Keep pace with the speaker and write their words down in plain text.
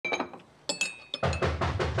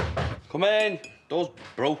Come in. Door's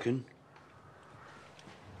broken.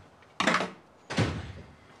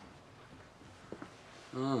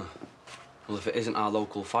 Oh. Well, if it isn't our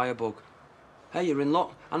local firebug. Hey, you're in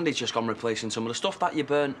luck. Andy's just gone replacing some of the stuff that you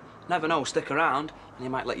burnt. Never know, stick around, and he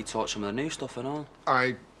might let you touch some of the new stuff and all.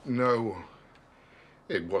 I know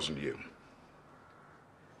it wasn't you.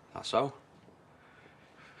 That so?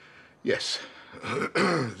 Yes.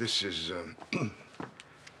 This is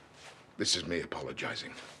me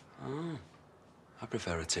apologizing. Oh. I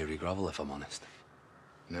prefer a teary grovel, if I'm honest.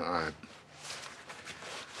 No,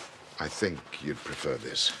 I think you'd prefer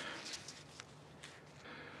this.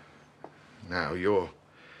 Now, you're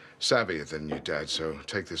savvier than your dad, so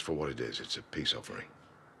take this for what it is. It's a peace offering.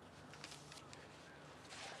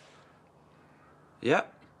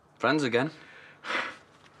 Yep. Friends again.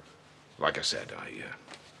 Like I said,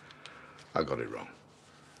 I got it wrong.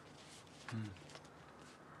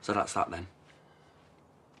 So that's that then?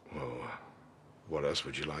 Well, what else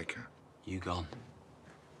would you like? You gone.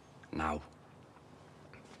 Now.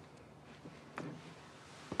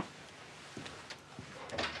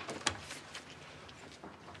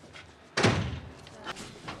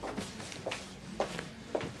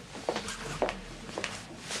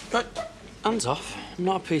 Right, hands off. I'm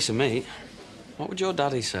not a piece of meat. What would your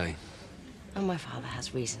daddy say? Oh, my father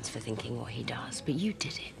has reasons for thinking what he does, but you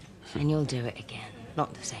did it, and you'll do it again.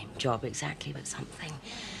 Not the same job exactly, but something.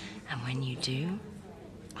 And when you do,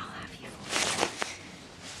 I'll have you for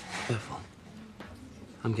it. Careful.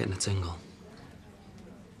 I'm getting a tingle.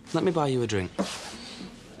 Let me buy you a drink.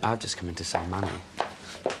 I've just come in to sell Manny.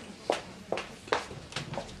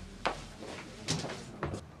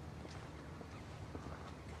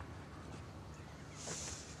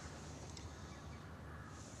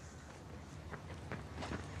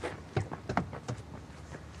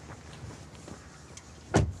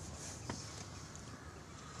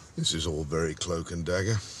 This is all very cloak and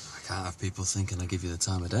dagger. I can't have people thinking I give you the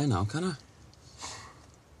time of day now, can I?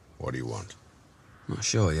 What do you want? Not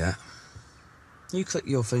sure yet. You click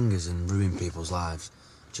your fingers and ruin people's lives,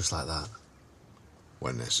 just like that.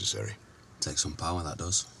 When necessary. Takes some power, that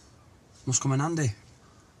does. Must come in handy.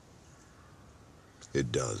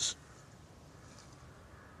 It does.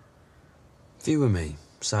 If you were me,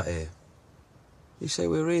 sat here, you say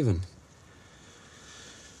we were even.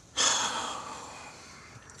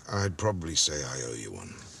 I'd probably say I owe you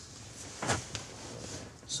one.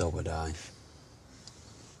 So would I.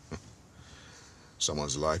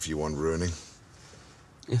 Someone's life you want ruining?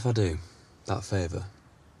 If I do, that favour.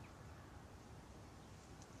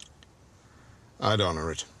 I'd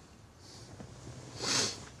honor it.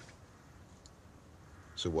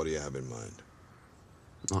 So what do you have in mind?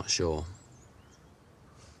 Not sure.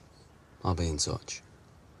 I'll be in touch.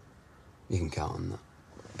 You can count on that.